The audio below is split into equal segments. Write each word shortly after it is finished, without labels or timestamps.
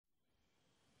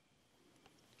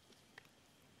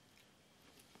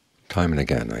Time and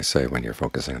again I say when you're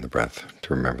focusing on the breath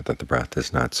to remember that the breath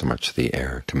is not so much the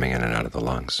air coming in and out of the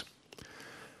lungs,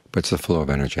 but it's the flow of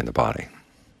energy in the body.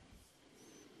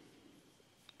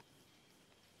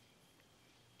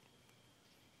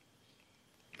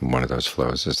 And one of those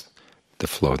flows is the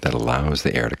flow that allows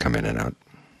the air to come in and out.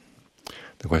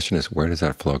 The question is, where does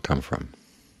that flow come from?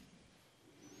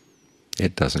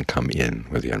 It doesn't come in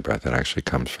with the in-breath. It actually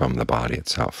comes from the body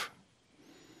itself.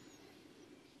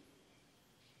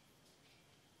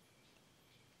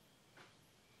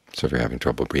 So if you're having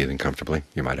trouble breathing comfortably,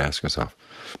 you might ask yourself,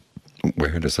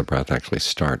 where does the breath actually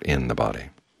start in the body?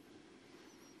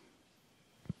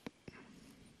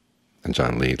 And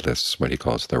John Lee lists what he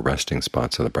calls the resting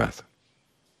spots of the breath.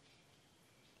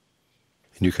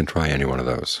 And you can try any one of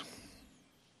those.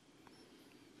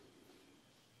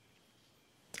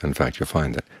 In fact, you'll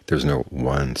find that there's no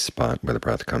one spot where the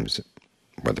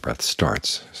breath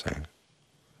starts, say.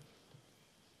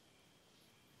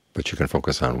 But you can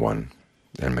focus on one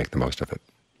and make the most of it.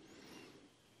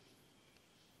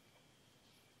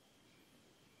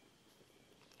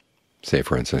 Say,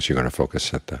 for instance, you're going to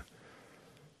focus at the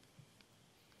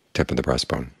tip of the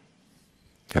breastbone.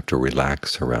 You have to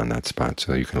relax around that spot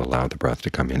so you can allow the breath to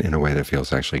come in a way that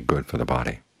feels actually good for the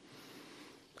body.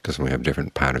 Because when we have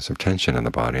different patterns of tension in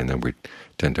the body and then we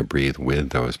tend to breathe with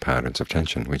those patterns of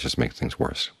tension, we just make things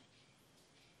worse.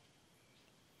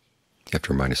 You have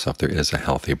to remind yourself there is a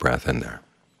healthy breath in there.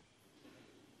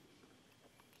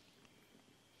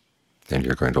 And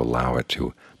you're going to allow it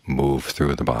to move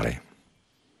through the body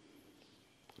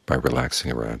by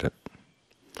relaxing around it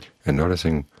and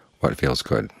noticing what feels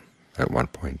good. At one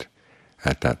point,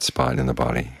 at that spot in the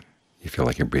body, you feel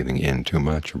like you're breathing in too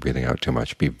much or breathing out too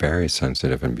much. Be very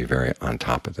sensitive and be very on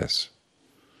top of this.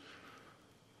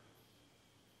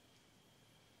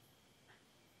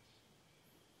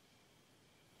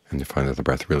 And you find that the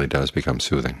breath really does become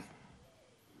soothing.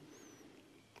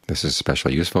 This is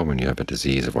especially useful when you have a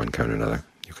disease of one kind or another.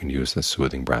 You can use the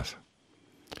soothing breath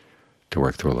to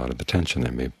work through a lot of the tension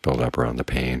that may build up around the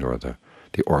pain or the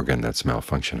organ that's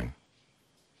malfunctioning.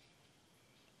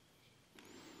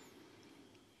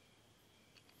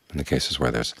 In the cases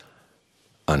where there's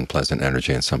unpleasant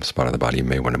energy in some spot of the body, you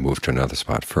may want to move to another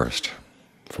spot first.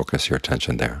 Focus your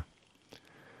attention there.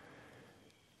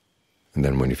 And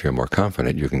then when you feel more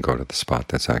confident, you can go to the spot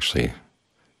that's actually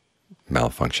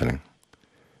malfunctioning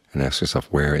and ask yourself,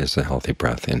 where is the healthy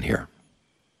breath in here?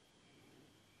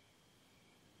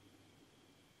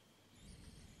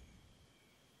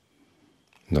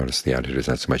 Notice the attitude is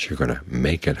not so much you're going to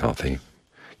make it healthy,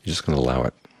 you're just going to allow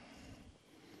it.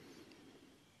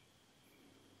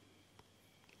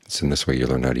 It's in this way you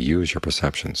learn how to use your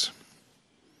perceptions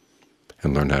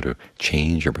and learn how to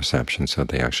change your perceptions so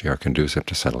they actually are conducive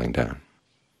to settling down.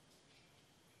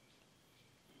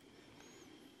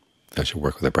 As you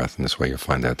work with the breath in this way, you'll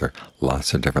find that there are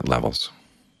lots of different levels.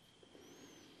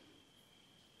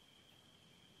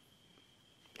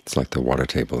 It's like the water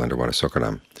table underwater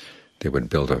Sokodam. They would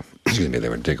build they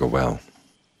would dig a well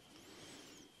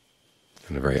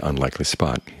in a very unlikely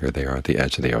spot. Here they are at the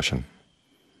edge of the ocean,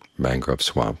 mangrove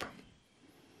swamp,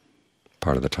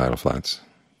 part of the tidal flats,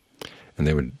 and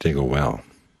they would dig a well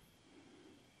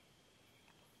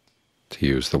to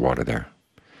use the water there.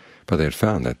 But they had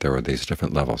found that there were these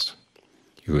different levels.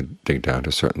 You would dig down to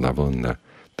a certain level and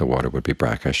the water would be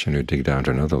brackish, and you would dig down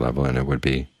to another level and it would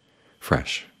be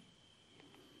fresh.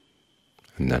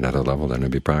 And another level, then it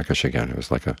would be brackish again. It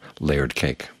was like a layered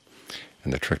cake.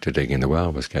 And the trick to digging the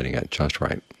well was getting it just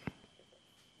right.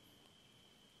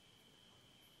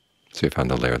 So you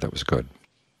found the layer that was good.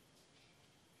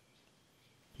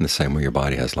 In the same way, your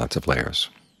body has lots of layers,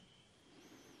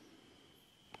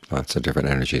 lots of different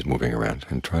energies moving around,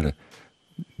 and try to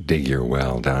dig your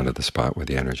well down to the spot where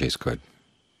the energy is good.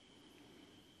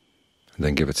 And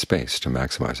then give it space to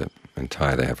maximize it. In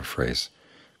Thai they have a phrase,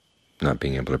 not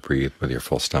being able to breathe with your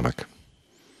full stomach,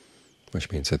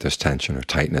 which means that there's tension or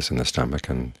tightness in the stomach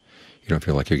and you don't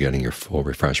feel like you're getting your full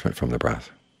refreshment from the breath.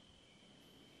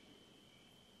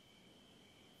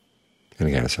 And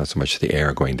again, it's not so much the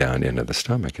air going down into the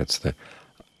stomach, it's the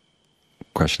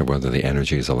question of whether the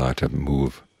energy is allowed to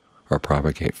move or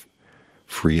propagate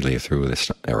freely through this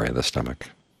area of the stomach,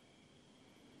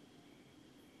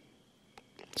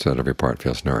 so that every part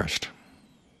feels nourished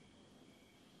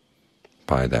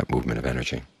by that movement of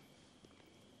energy.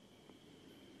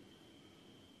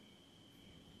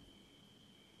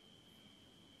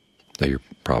 Now, your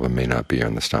problem may not be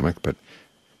on the stomach, but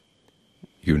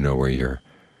you know where your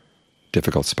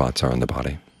difficult spots are in the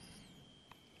body,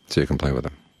 so you can play with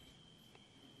them.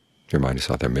 Remind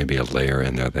yourself there may be a layer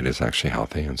in there that is actually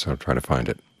healthy, and so try to find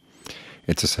it.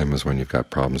 It's the same as when you've got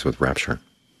problems with rapture.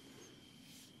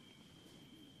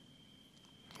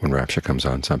 When rapture comes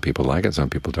on, some people like it, some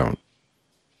people don't.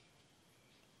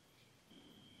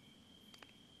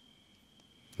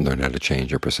 Learn how to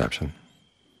change your perception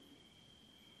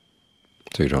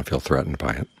so you don't feel threatened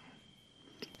by it.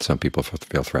 Some people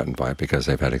feel threatened by it because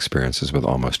they've had experiences with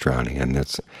almost drowning, and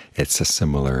it's a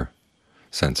similar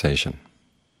sensation.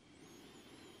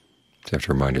 So you have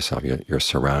to remind yourself you're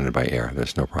surrounded by air.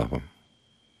 There's no problem.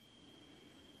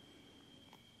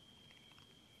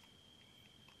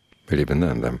 But even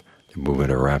then, the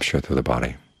movement of rapture through the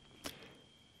body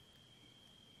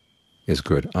is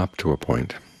good up to a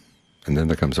point, and then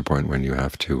there comes a point when you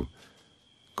have to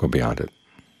go beyond it.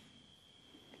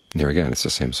 And here again, it's the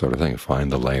same sort of thing.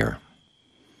 Find the layer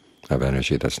of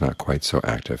energy that's not quite so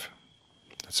active,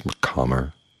 that's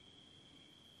calmer,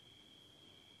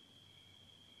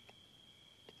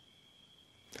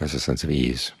 has a sense of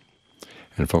ease,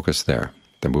 and focus there.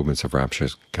 The movements of rapture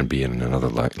can be in another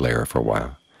layer for a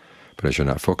while, but as you're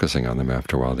not focusing on them,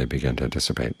 after a while they begin to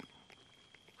dissipate.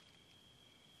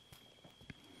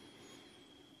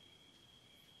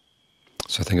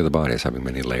 So think of the body as having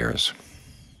many layers,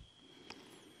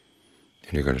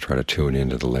 and you're going to try to tune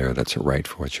into the layer that's right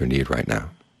for what you need right now.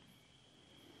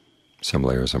 Some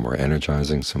layers are more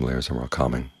energizing, some layers are more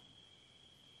calming.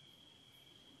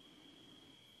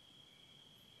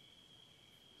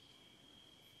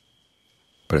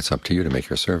 But it's up to you to make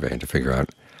your survey and to figure out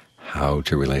how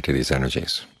to relate to these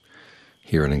energies.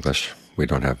 Here in English, we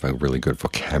don't have a really good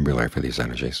vocabulary for these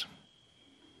energies.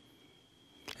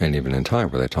 And even in Thai,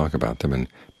 where they talk about them, and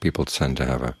people tend to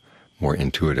have a more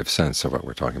intuitive sense of what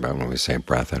we're talking about when we say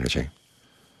breath energy,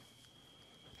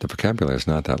 the vocabulary is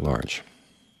not that large.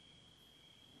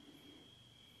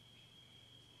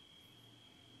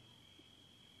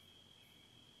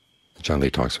 John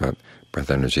Lee talks about breath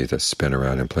energies that spin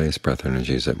around in place, breath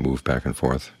energies that move back and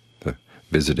forth, the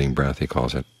visiting breath, he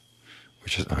calls it,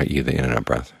 which is i.e. the in and out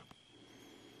breath.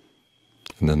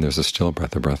 And then there's a still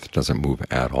breath, the breath that doesn't move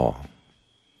at all.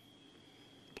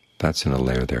 That's in a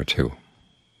layer there too.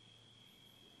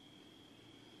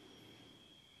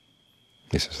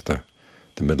 He says the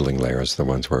middling layers, the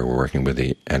ones where we're working with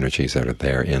the energies that are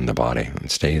there in the body and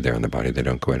stay there in the body. They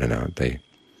don't go in and out. They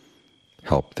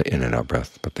help the in and out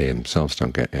breath, but they themselves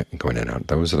don't go in and out.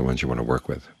 Those are the ones you want to work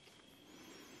with,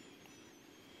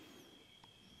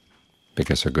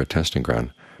 because they're a good testing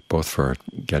ground, both for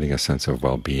getting a sense of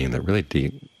well-being that really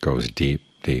goes deep,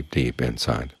 deep, deep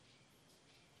inside,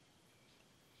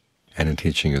 and in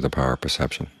teaching you the power of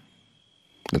perception,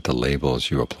 that the labels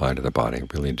you apply to the body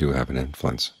really do have an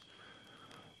influence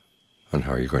on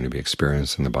how you're going to be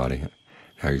experienced in the body,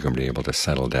 how you're going to be able to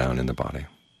settle down in the body.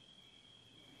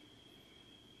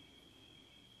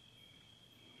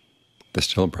 The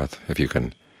still breath, if you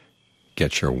can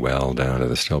get your well down to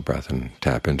the still breath and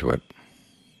tap into it,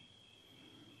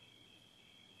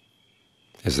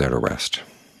 is there to rest.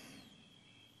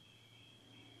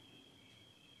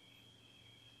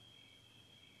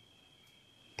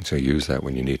 And so use that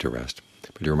when you need to rest.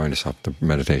 But you remind yourself the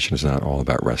meditation is not all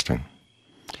about resting.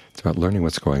 It's about learning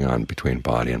what's going on between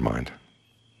body and mind,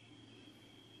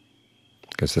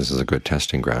 because this is a good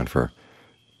testing ground for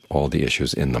all the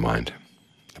issues in the mind.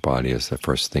 The body is the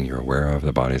first thing you're aware of.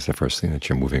 The body is the first thing that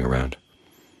you're moving around,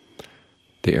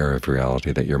 the area of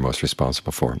reality that you're most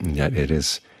responsible for, and yet it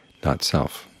is not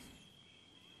self.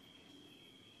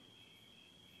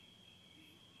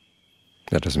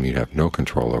 That doesn't mean you have no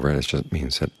control over it. It just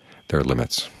means that there are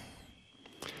limits.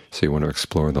 So you want to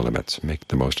explore the limits, make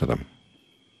the most of them.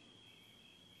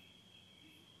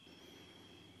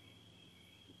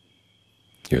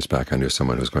 Years back I knew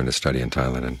someone who was going to study in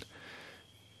Thailand, and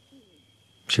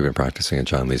she'd been practicing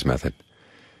Ajahn Lee's method.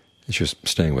 And she was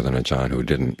staying with an Ajahn who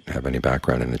didn't have any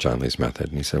background in Ajahn Lee's method.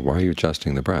 And he said, "Why are you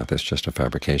adjusting the breath? It's just a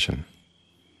fabrication."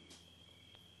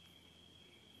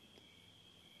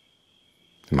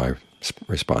 And my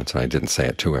response, and I didn't say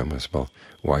it to him, was, "Well,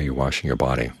 why are you washing your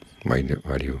body? Why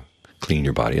do you clean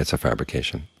your body? It's a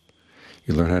fabrication.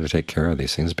 You learn how to take care of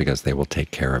these things because they will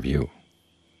take care of you."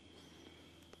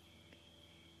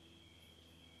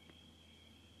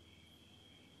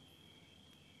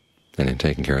 And in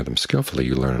taking care of them skillfully,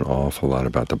 you learn an awful lot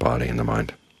about the body and the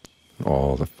mind,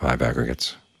 all the 5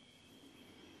 aggregates.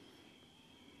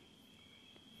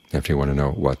 If you want to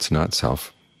know what's not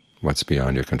self, what's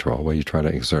beyond your control, well, you try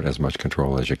to exert as much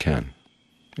control as you can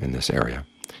in this area.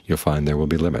 You'll find there will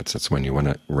be limits. It's when you want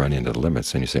to run into the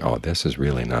limits and you say, "Oh, this is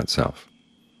really not self."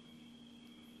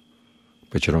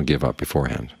 But you don't give up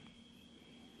beforehand.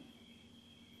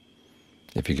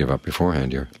 If you give up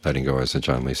beforehand, you're letting go, as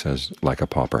Ajahn Lee says, like a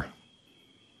pauper.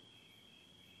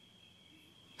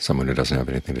 someone who doesn't have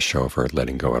anything to show for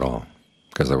letting go at all,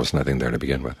 because there was nothing there to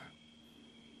begin with.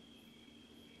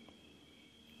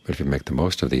 But if you make the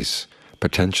most of these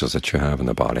potentials that you have in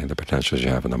the body, the potentials you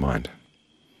have in the mind,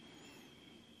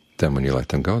 then when you let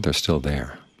them go, they're still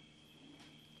there.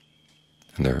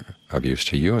 And they're of use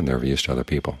to you, and they're of use to other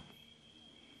people.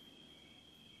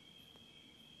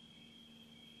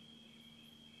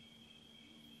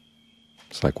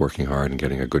 It's like working hard and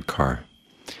getting a good car,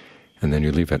 and then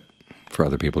you leave it for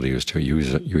other people to use too. You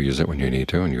use it when you need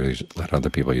to, and you let other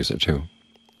people use it too.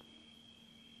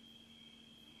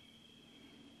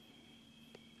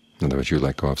 In other words, you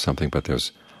let go of something, but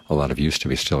there's a lot of use to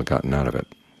be still gotten out of it,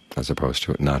 as opposed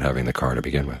to not having the car to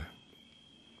begin with.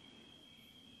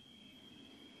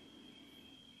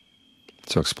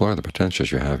 So explore the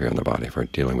potentials you have here in the body for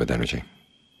dealing with energy.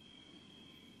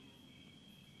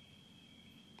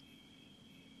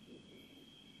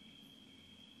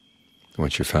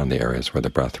 Once you've found the areas where the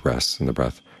breath rests and the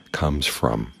breath comes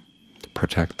from,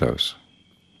 protect those.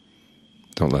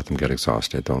 Don't let them get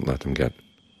exhausted. Don't let them get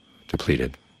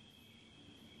depleted.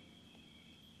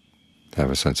 Have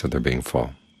a sense of their being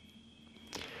full.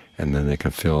 And then they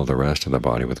can fill the rest of the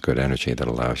body with good energy that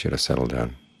allows you to settle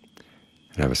down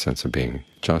and have a sense of being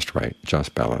just right,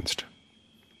 just balanced.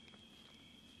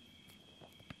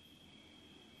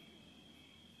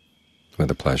 With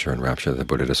the pleasure and rapture that the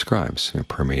Buddha describes,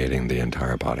 permeating the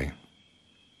entire body.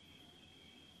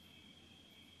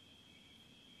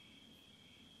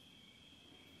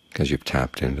 Because you've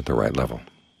tapped into the right level.